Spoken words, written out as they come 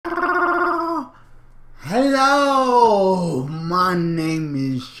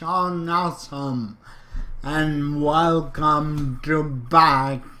awesome, and welcome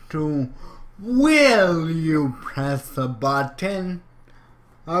back to Will You Press the Button?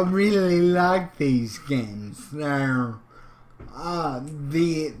 I really like these games. They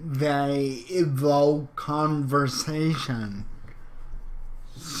evoke conversation.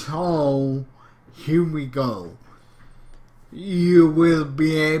 So here we go. You will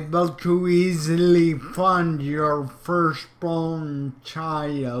be able to easily fund your firstborn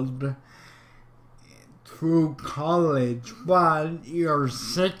child through college, but your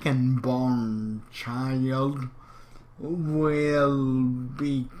second-born child will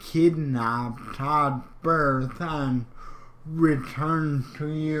be kidnapped at birth and returned to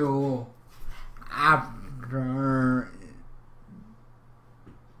you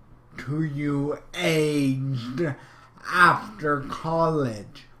aged after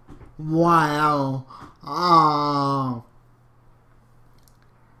college, while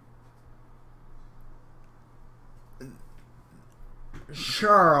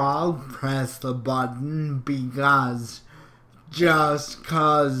sure, I'll press the button because just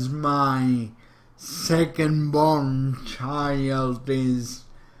cause my second-born child is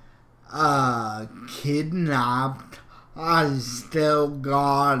kidnapped, I still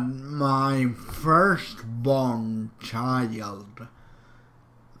got my firstborn child,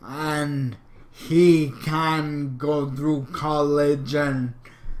 and he can go through college and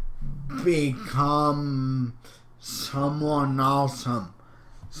become someone awesome.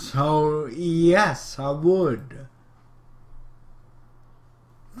 So yes, I would.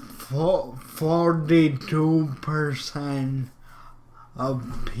 42%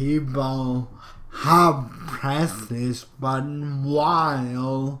 of people have pressed this button,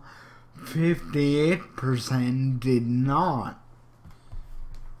 while 58% did not.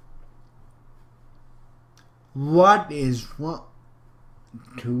 What is what?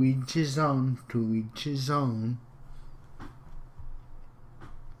 To each his own, to each his own.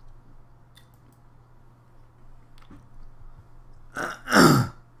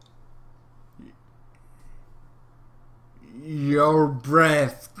 Your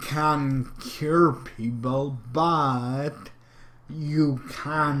breath can cure people, but you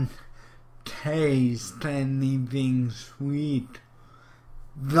can't taste anything sweet.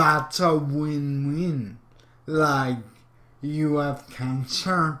 That's a win-win. Like, you have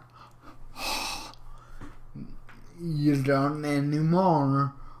cancer, you don't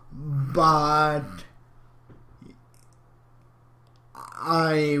anymore, but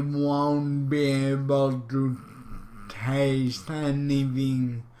I won't be able to taste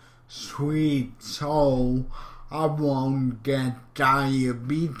anything sweet, so I won't get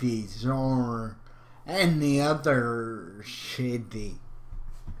diabetes or any other shitty.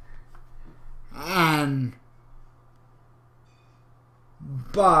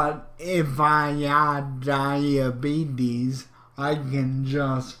 But if I had diabetes, I can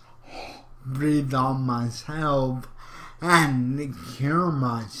just breathe on myself and cure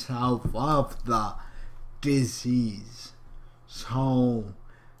myself of the disease. So,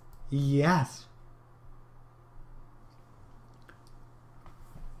 yes.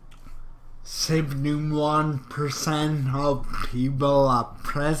 71% of people have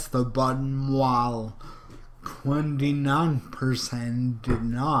pressed the button, while 29% did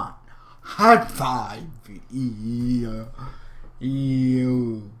not. High five, you.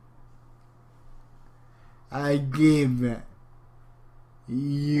 I give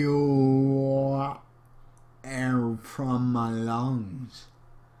you air from my lungs.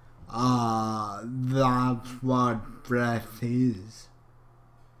 That's what breath is.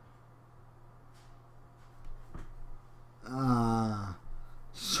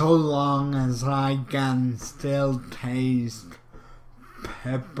 So long as I can still taste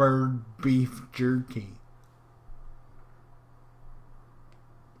peppered beef jerky.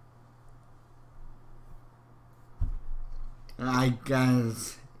 I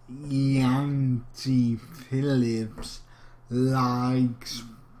guess Yancey Phillips likes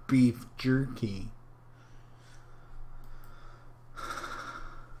beef jerky.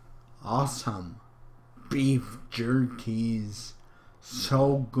 Awesome. Beef jerky's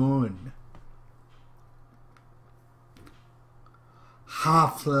so good.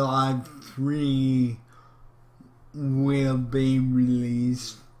 Half-Life 3 will be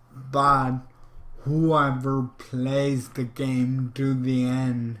released, but whoever plays the game to the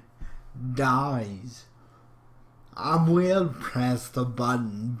end dies. I will press the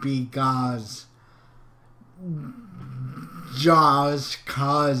button because just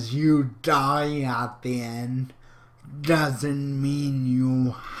cause you die at the end doesn't mean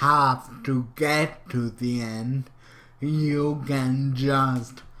you have to get to the end. You can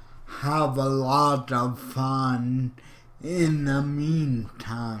just have a lot of fun in the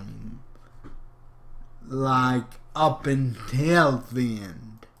meantime, like up until the end.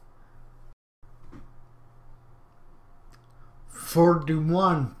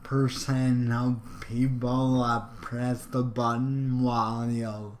 41% of people have pressed the button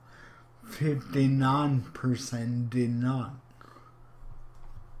while 59% did not.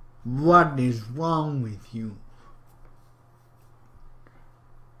 What is wrong with you?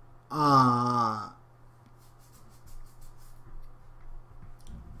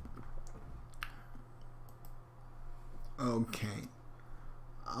 Okay.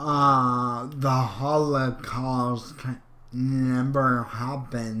 The Holocaust never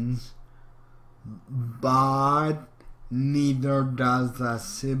happens, but neither does the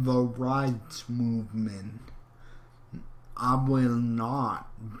civil rights movement. I will not,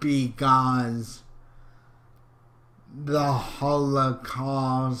 because the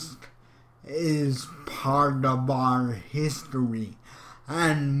Holocaust is part of our history,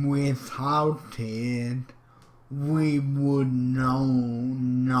 and without it, we would know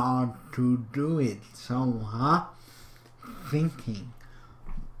not to do it. So, thinking.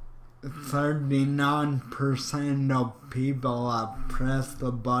 39% of people have pressed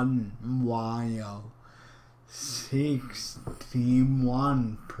the button while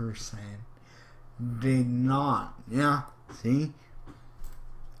 61% did not. Yeah, see?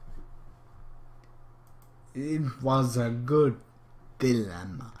 It was a good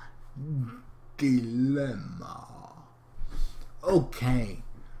dilemma. Okay.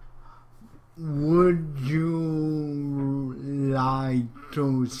 Would you like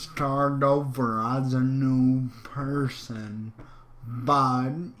to start over as a new person,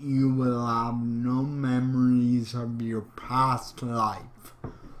 but you will have no memories of your past life?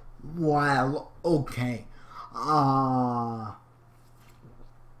 Well, okay.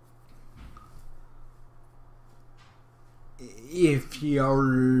 If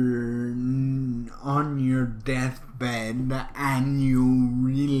you're on your deathbed and you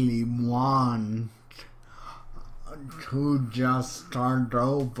really want to just start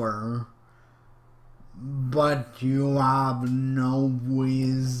over, but you have no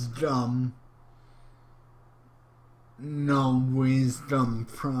wisdom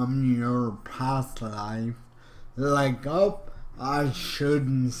from your past life, like, oh, I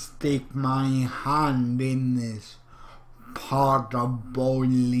shouldn't stick my hand in this pot of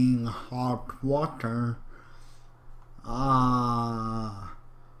boiling hot water.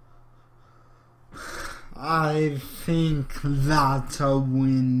 I think that's a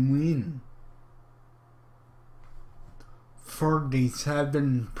win-win.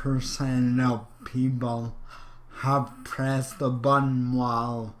 47% of people have pressed the button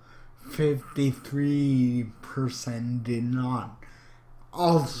while 53% did not.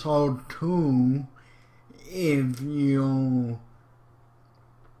 Also, too, if you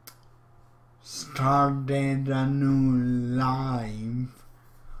started a new life,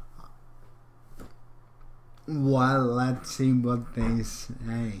 well, let's see what they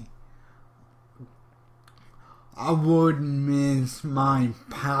say. I wouldn't miss my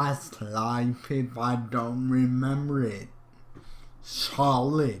past life if I don't remember it.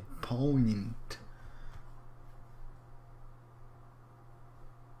 Solid point.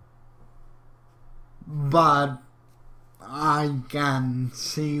 But I can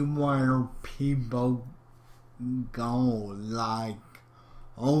see where people go, like,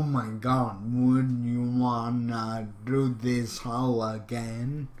 oh my God, would you wanna do this all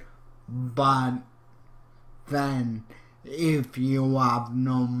again? But then, if you have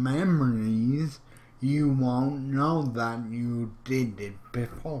no memories, you won't know that you did it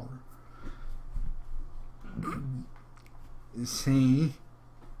before. See?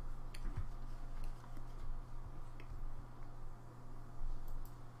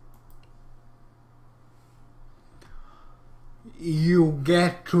 You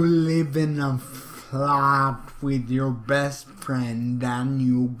get to live in a flat with your best friend and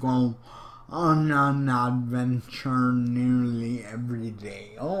you go on an adventure nearly every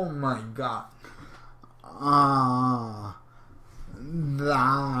day. Oh my God.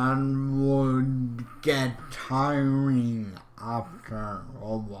 That would get tiring after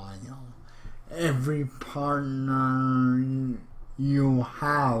a while. Every partner you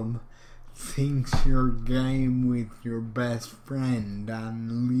have thinks you're game with your best friend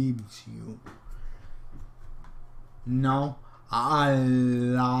and leaves you. No, I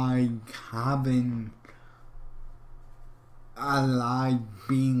like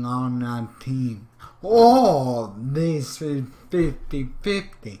being on a team. Oh, this is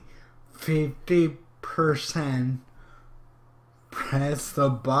 50-50. 50% press the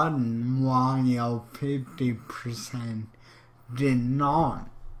button while 50% did not.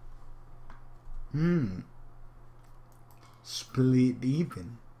 Split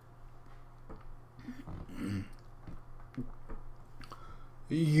even.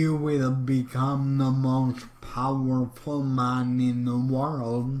 You will become the most powerful man in the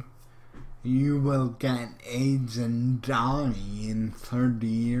world. You will get AIDS and die in 30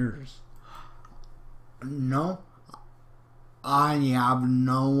 years. No, I have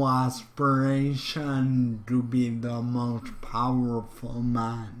no aspiration to be the most powerful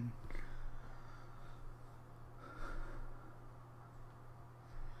man.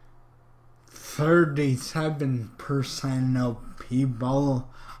 37% of people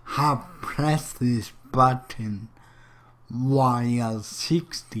have pressed this button, while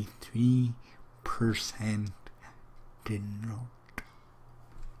 63% did not.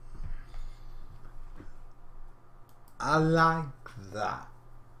 I like that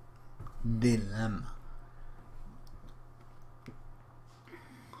dilemma.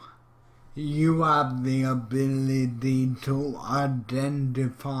 You have the ability to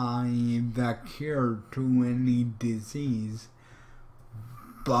identify the cure to any disease,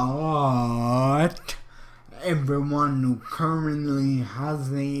 but everyone who currently has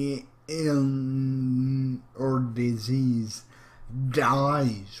the illness or disease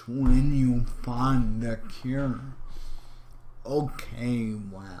dies when you find the cure. Okay,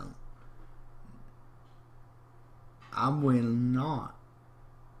 well, I will not.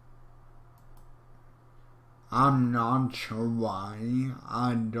 I'm not sure why.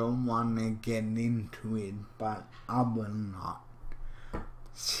 I don't want to get into it, but I will not.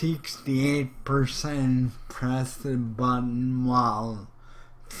 68% pressed the button while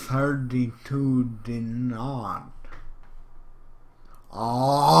 32 did not.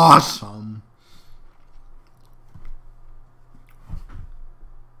 Awesome!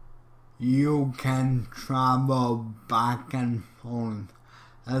 You can travel back and forth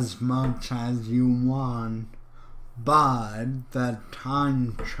as much as you want, but the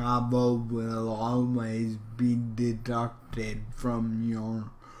time travel will always be deducted from your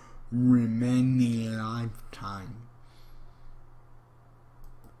remaining lifetime.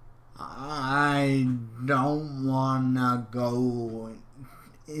 I don't wanna go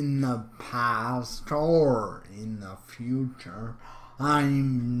in the past or in the future.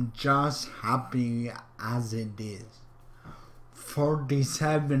 I'm just happy as it is.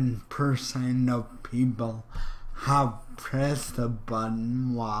 47% of people have pressed the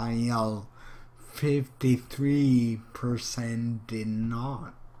button while 53% did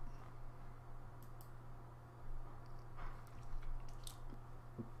not.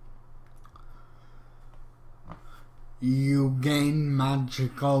 You gain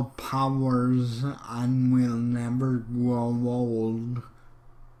magical powers and will never grow old.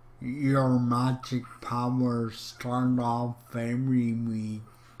 Your magic powers start off very weak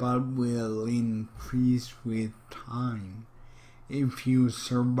but will increase with time. If you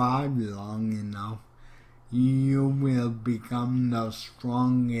survive long enough, you will become the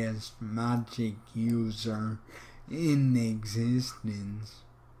strongest magic user in existence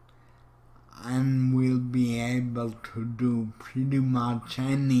and will be able to do pretty much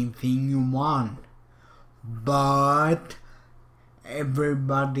anything you want. But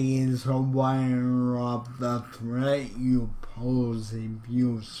everybody is aware of the threat you pose if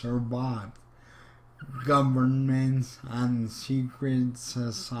you survive. Governments and secret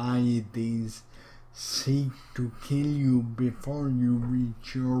societies seek to kill you before you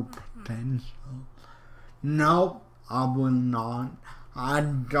reach your potential. No, I will not. I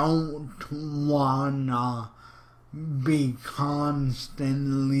don't wanna be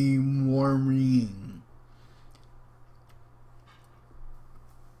constantly worrying.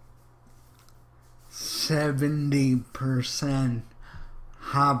 70%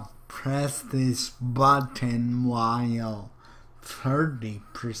 have pressed this button while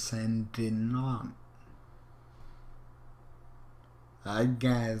 30% did not. I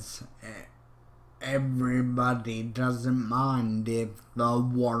guess everybody doesn't mind if the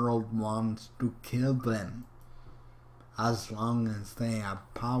world wants to kill them, as long as they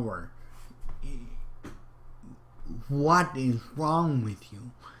have power. What is wrong with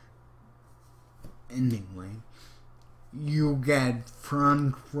you? Anyway, you get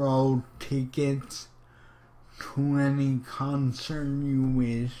front row tickets to any concert you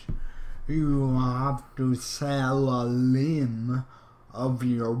wish. You have to sell a limb of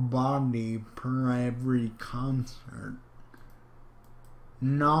your body per every concert.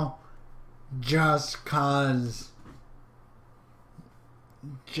 No, just cause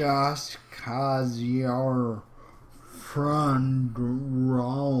you're front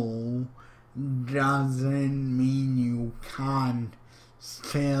row doesn't mean you can't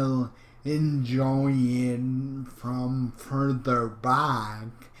still enjoy it from further back.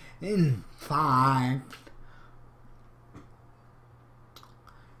 In fact,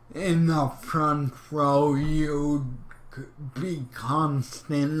 in the front row, you'd be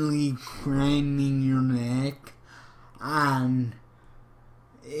constantly craning your neck, and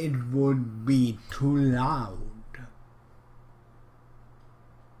it would be too loud.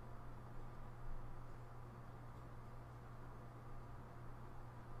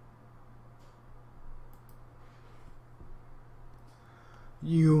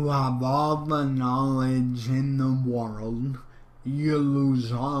 You have all the knowledge in the world, you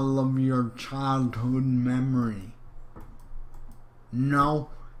lose all of your childhood memory. No,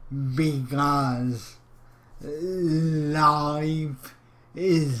 because life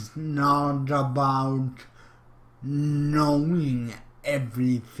is not about knowing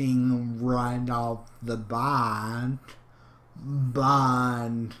everything right off the bat,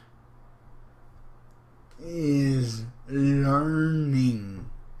 but is learning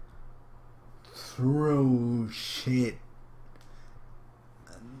through shit.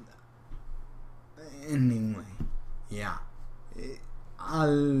 Anyway, yeah, I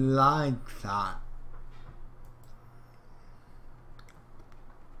like that.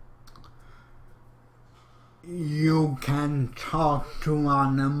 You can talk to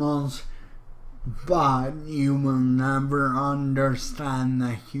animals, but you will never understand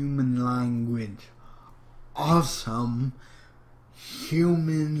the human language. Awesome.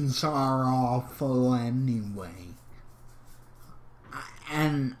 Humans are awful anyway.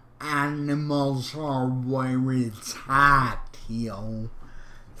 And animals are where it's at, yo.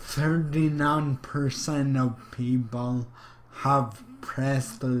 39% of people have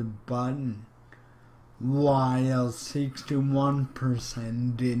pressed the button, while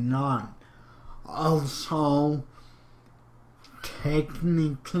 61% did not. Also,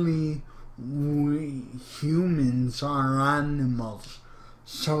 technically, we humans are animals,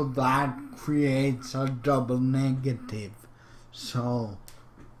 so that creates a double negative. So,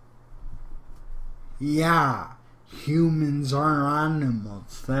 yeah, humans are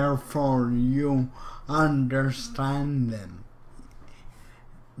animals, therefore you understand them.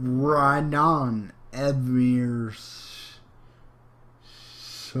 Right on, every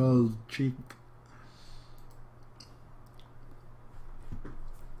Solchik.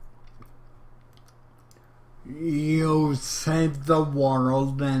 You save the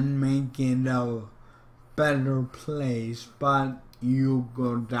world and make it a better place, but you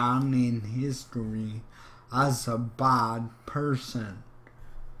go down in history as a bad person.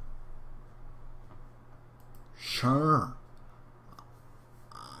 Sure,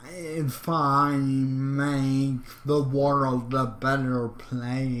 if I make the world a better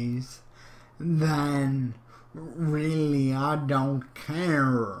place, then really I don't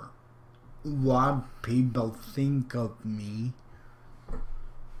care what people think of me.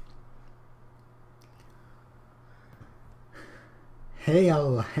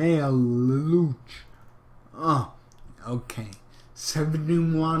 Hail, Luch. Oh, okay.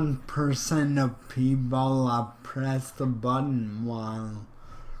 71% of people have pressed the button, while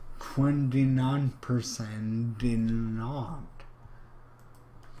 29% did not.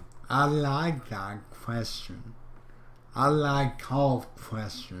 I like that question. I like all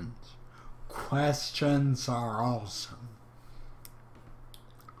questions. Questions are awesome.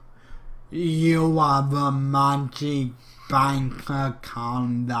 You have a magic bank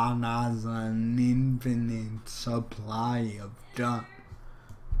account that has an infinite supply of dust.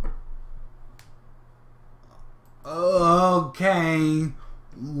 Okay,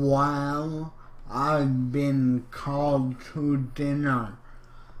 well, I've been called to dinner.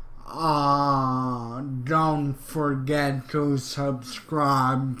 Don't forget to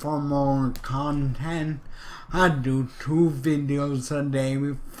subscribe for more content. I do 2 videos a day,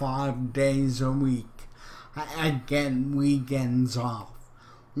 5 days a week. I get weekends off.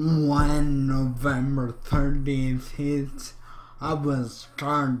 When November 30th hits, I will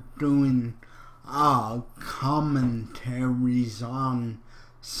start doing commentaries on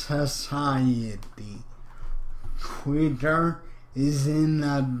society. Twitter is in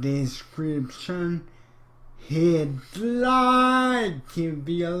the description. Hit like if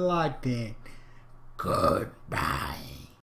you liked it. Goodbye.